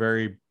that was a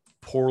very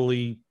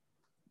poorly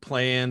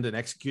planned and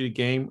executed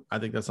game. I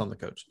think that's on the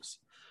coaches.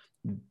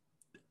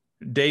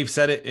 Dave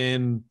said it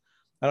in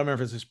 – I don't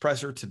remember if it's his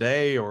presser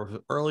today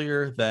or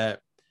earlier, that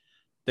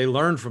they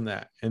learned from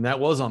that, and that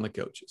was on the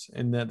coaches,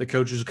 and that the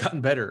coaches have gotten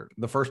better.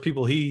 The first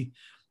people he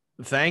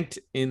thanked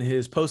in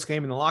his post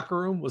game in the locker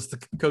room was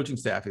the coaching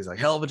staff. He's like,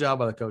 hell of a job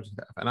by the coaching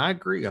staff. And I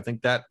agree. I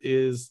think that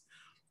is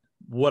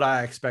what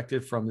I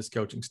expected from this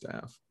coaching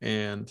staff.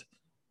 And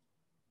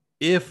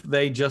if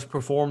they just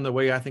perform the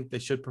way I think they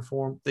should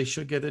perform, they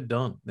should get it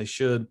done.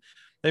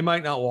 They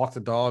might not walk the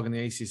dog in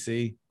the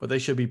ACC, but they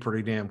should be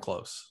pretty damn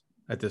close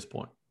at this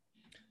point.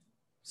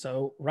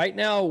 So right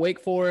now, Wake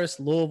Forest,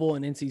 Louisville,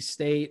 and NC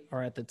State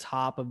are at the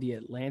top of the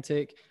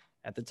Atlantic.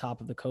 At the top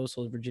of the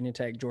Coastal is Virginia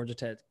Tech, Georgia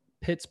Tech,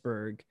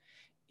 Pittsburgh.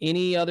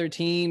 Any other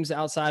teams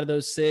outside of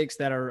those 6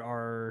 that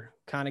are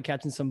kind of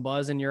catching some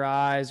buzz in your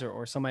eyes,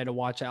 or somebody to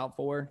watch out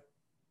for?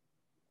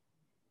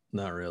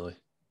 Not really.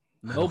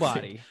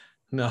 Nobody.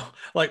 No.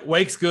 Like,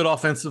 Wake's good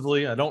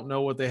offensively. I don't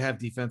know what they have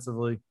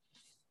defensively.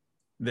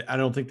 I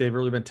don't think they've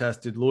really been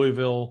tested.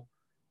 Louisville,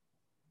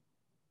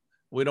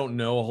 we don't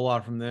know a whole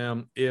lot from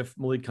them. If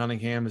Malik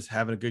Cunningham is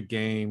having a good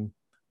game,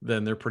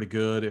 then they're pretty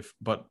good.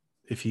 But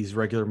if he's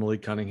regular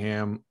Malik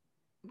Cunningham,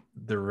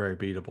 they're very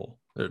beatable.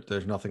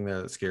 There's nothing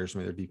there that scares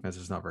me. Their defense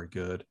is not very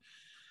good.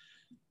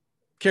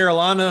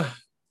 Carolina,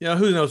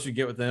 who knows what you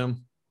get with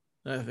them.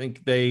 I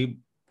think they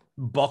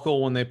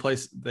buckle when they play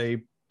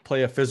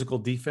a physical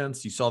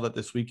defense. You saw that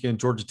this weekend.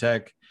 Georgia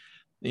Tech,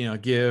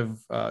 give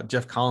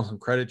Jeff Collins some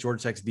credit.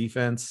 Georgia Tech's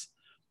defense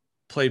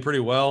played pretty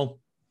well.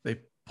 They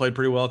played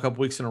pretty well a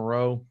couple weeks in a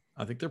row.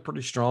 I think they're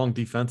pretty strong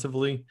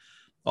defensively.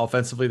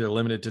 Offensively, they're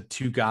limited to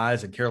 2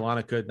 guys, and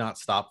Carolina could not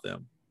stop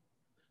them.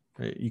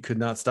 Right? You could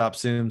not stop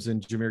Sims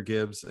and Jahmyr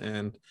Gibbs,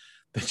 and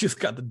they just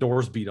got the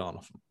doors beat on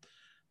them.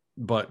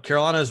 But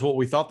Carolina is what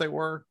we thought they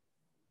were.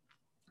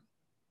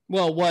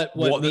 Well, what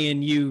me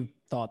and you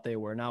thought they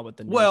were, not what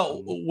the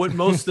what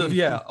most of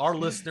our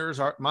listeners,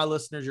 my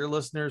listeners, your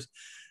listeners,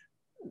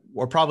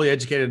 were probably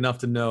educated enough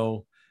to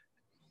know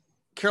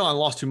Carolina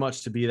lost too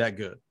much to be that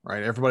good,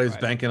 right? Everybody's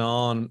banking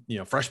on,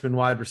 freshman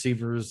wide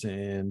receivers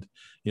and,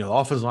 the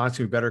offensive line's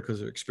going to be better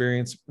because of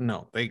experience.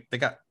 No, they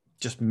got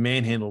just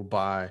manhandled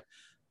by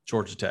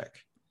Georgia Tech.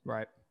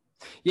 Right.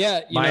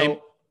 Yeah.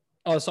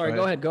 Oh, sorry.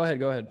 Go ahead.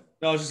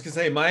 No, I was just going to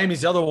say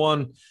Miami's the other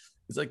one.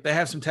 It's like they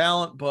have some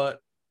talent, but,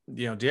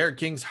 Derek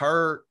King's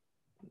hurt.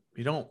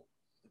 They're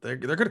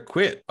going to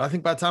quit. I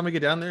think by the time we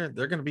get down there,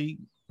 they're going to be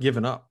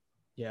giving up.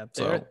 Yeah.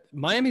 So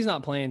Miami's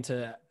not playing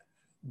to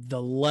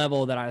the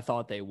level that I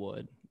thought they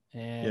would.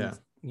 And,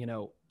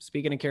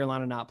 speaking of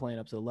Carolina not playing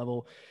up to the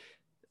level,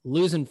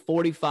 losing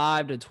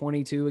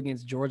 45-22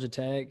 against Georgia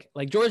Tech.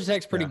 Like, Georgia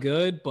Tech's pretty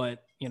good,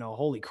 but,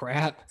 holy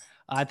crap.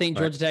 I think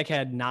Georgia Tech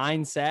had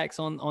 9 sacks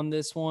on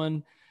this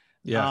one.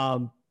 Yeah.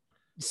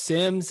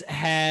 Sims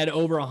had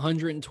over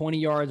 120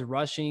 yards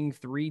rushing,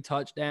 3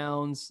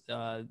 touchdowns.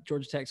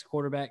 Georgia Tech's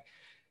quarterback.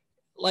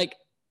 Like,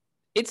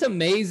 it's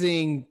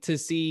amazing to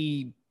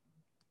see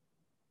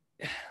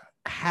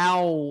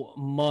how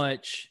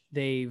much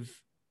they've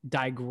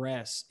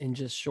digressed in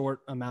just short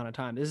amount of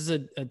time. This is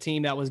a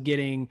team that was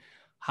getting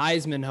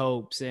Heisman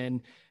hopes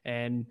and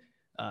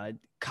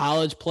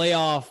college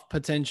playoff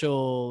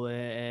potential,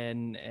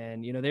 and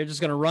they're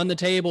just going to run the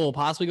table,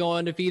 possibly go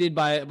undefeated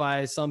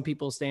by some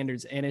people's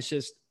standards. And it's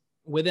just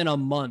within a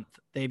month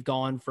they've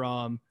gone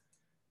from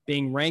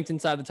being ranked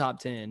inside the top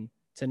 10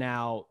 to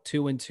now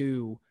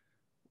 2-2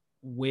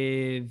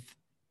 with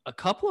a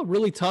couple of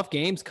really tough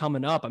games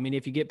coming up. I mean,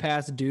 if you get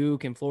past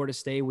Duke and Florida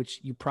State, which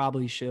you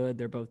probably should,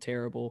 they're both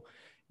terrible.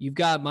 You've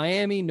got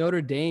Miami,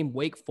 Notre Dame,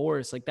 Wake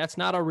Forest. Like, that's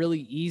not a really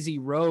easy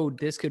road.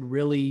 This could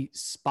really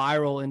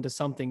spiral into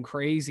something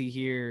crazy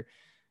here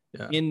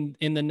in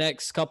the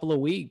next couple of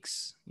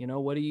weeks.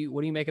 What do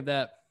you make of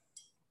that?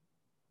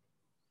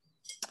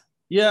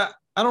 Yeah,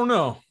 I don't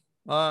know.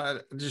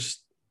 The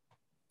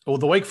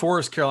Wake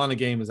Forest Carolina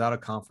game is out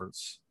of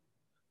conference.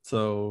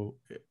 So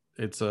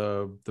it's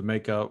the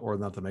makeup, or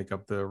not the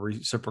makeup, the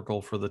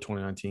reciprocal for the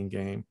 2019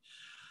 game.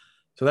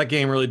 So that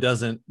game really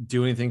doesn't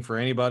do anything for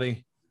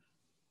anybody,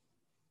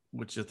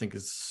 which I think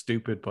is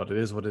stupid, but it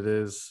is what it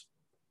is.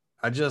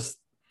 I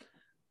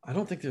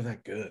don't think they're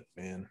that good,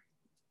 man.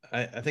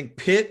 I think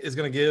Pitt is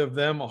going to give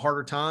them a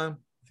harder time.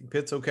 I think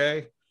Pitt's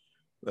okay.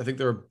 I think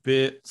they're a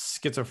bit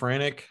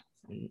schizophrenic.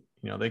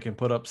 They can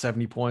put up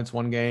 70 points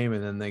one game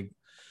and then they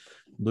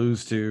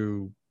lose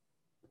to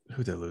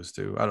who they lose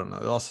to. I don't know.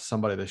 They lost to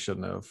somebody they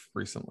shouldn't have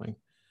recently.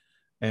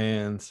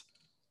 And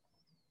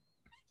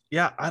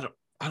yeah, I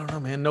don't know,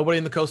 man. Nobody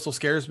in the Coastal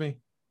scares me.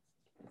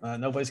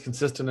 Nobody's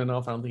consistent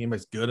enough. I don't think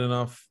anybody's good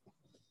enough.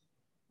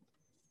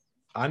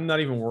 I'm not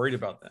even worried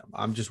about them.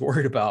 I'm just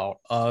worried about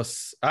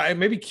us.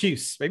 Maybe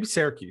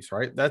Syracuse,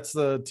 right? That's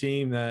the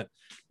team that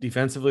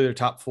defensively they're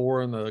top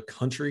 4 in the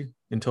country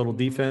in total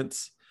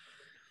defense.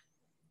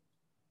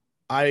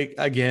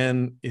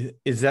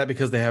 Is that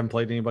because they haven't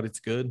played anybody that's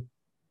good?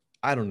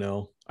 I don't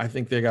know. I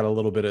think they got a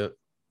little bit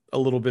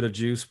of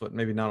juice, but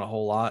maybe not a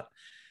whole lot.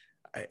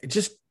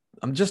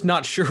 I'm just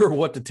not sure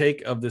what to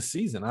take of this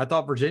season. I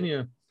thought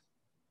Virginia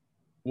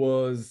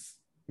was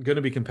going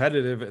to be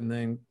competitive, and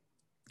then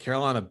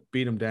Carolina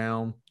beat them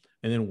down,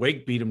 and then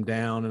Wake beat them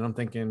down. And I'm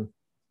thinking,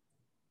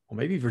 well,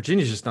 maybe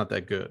Virginia's just not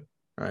that good,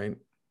 right?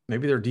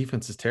 Maybe their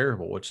defense is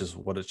terrible, which is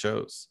what it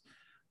shows.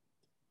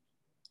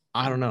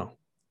 I don't know.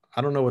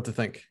 I don't know what to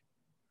think.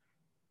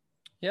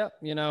 Yeah.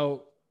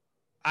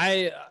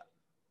 A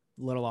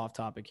little off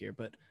topic here,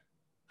 but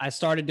I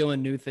started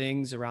doing new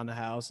things around the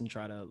house and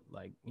try to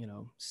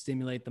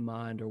stimulate the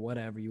mind or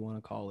whatever you want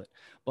to call it.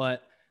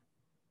 But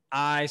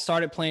I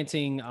started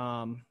planting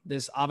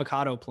this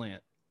avocado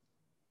plant,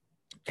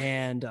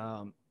 and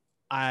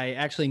I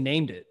actually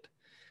named it,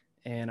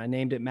 and I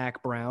named it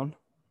Mac Brown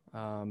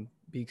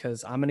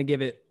because I'm going to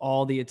give it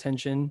all the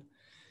attention,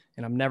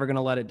 and I'm never going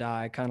to let it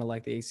die, kind of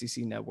like the ACC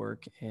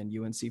network and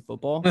UNC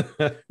football.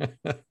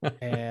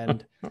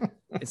 And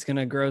it's going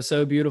to grow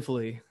so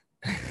beautifully.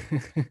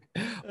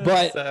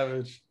 But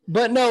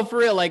no, for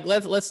real, like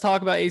let's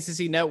talk about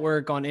ACC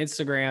network on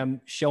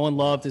Instagram, showing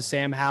love to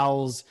Sam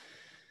Howell's,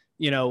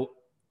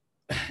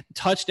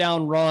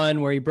 touchdown run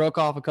where he broke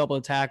off a couple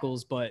of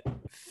tackles, but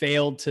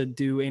failed to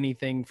do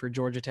anything for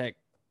Georgia Tech,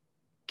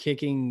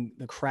 kicking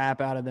the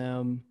crap out of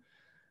them.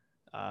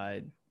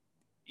 The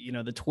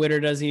Twitter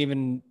doesn't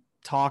even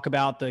talk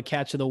about the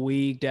catch of the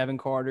week, Devin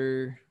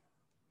Carter.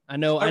 I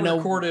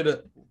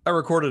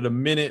recorded a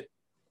minute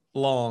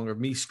long of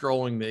me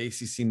scrolling the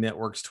ACC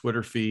Network's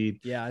Twitter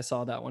feed. Yeah, I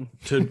saw that one.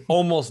 To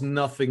almost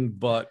nothing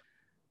but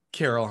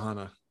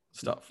Carolina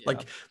stuff. Yeah.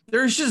 Like,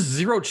 there's just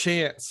zero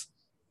chance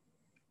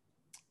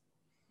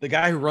the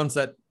guy who runs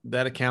that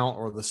account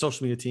or the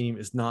social media team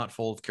is not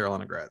full of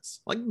Carolina grads.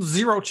 Like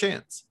zero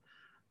chance,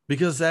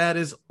 because that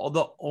is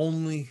the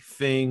only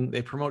thing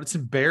they promote. It's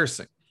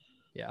embarrassing.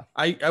 Yeah.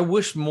 I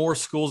wish more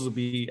schools would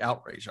be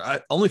outraged.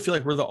 I only feel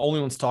like we're the only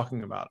ones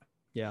talking about it.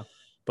 Yeah.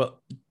 But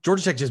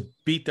Georgia Tech just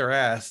beat their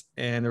ass,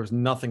 and there was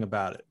nothing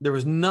about it. There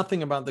was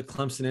nothing about the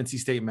Clemson-NC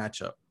State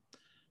matchup,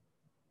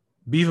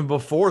 even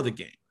before the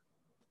game.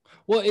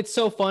 Well, it's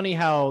so funny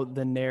how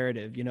the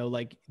narrative,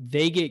 like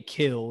they get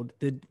killed.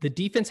 The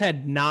defense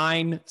had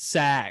 9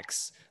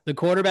 sacks. The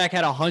quarterback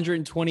had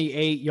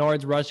 128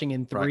 yards rushing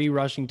and 3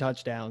 rushing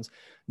touchdowns.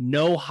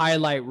 No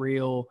highlight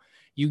reel.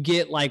 You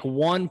get like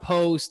one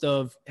post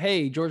of,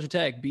 hey, Georgia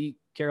Tech beat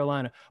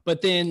Carolina.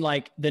 But then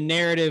like the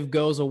narrative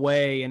goes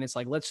away and it's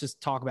like, let's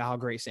just talk about how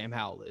great Sam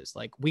Howell is.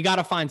 Like we got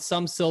to find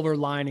some silver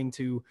lining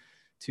to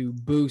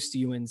boost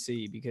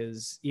UNC,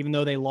 because even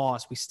though they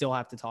lost, we still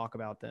have to talk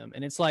about them.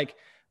 And it's like,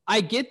 I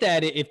get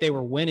that if they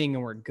were winning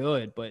and were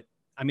good, but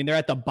I mean, they're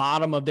at the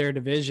bottom of their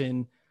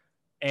division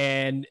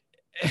and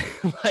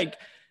like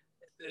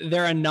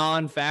they're a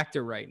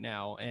non-factor right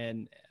now.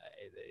 And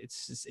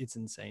it's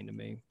insane to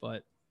me,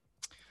 but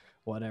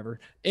whatever.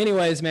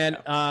 Anyways, man,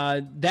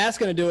 that's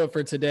going to do it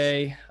for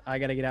today. I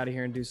got to get out of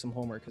here and do some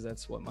homework because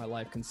that's what my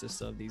life consists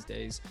of these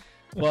days.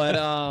 But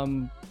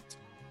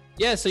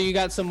yeah, so you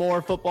got some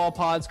more football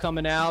pods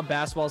coming out.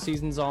 Basketball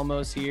season's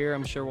almost here.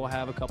 I'm sure we'll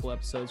have a couple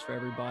episodes for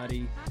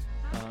everybody.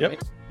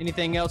 Yep.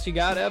 Anything else you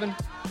got, Evan?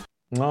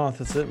 No,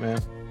 that's it, man.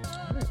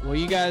 All right. Well,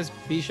 you guys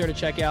be sure to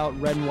check out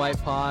Red and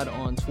White Pod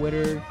on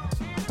Twitter,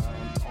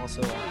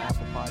 also on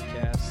Apple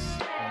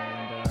Podcasts,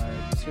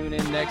 and tune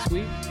in next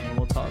week, and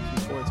we'll talk some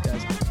sports,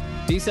 guys.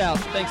 Peace out.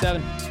 Thanks,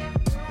 Evan.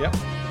 Yep.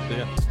 See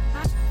ya.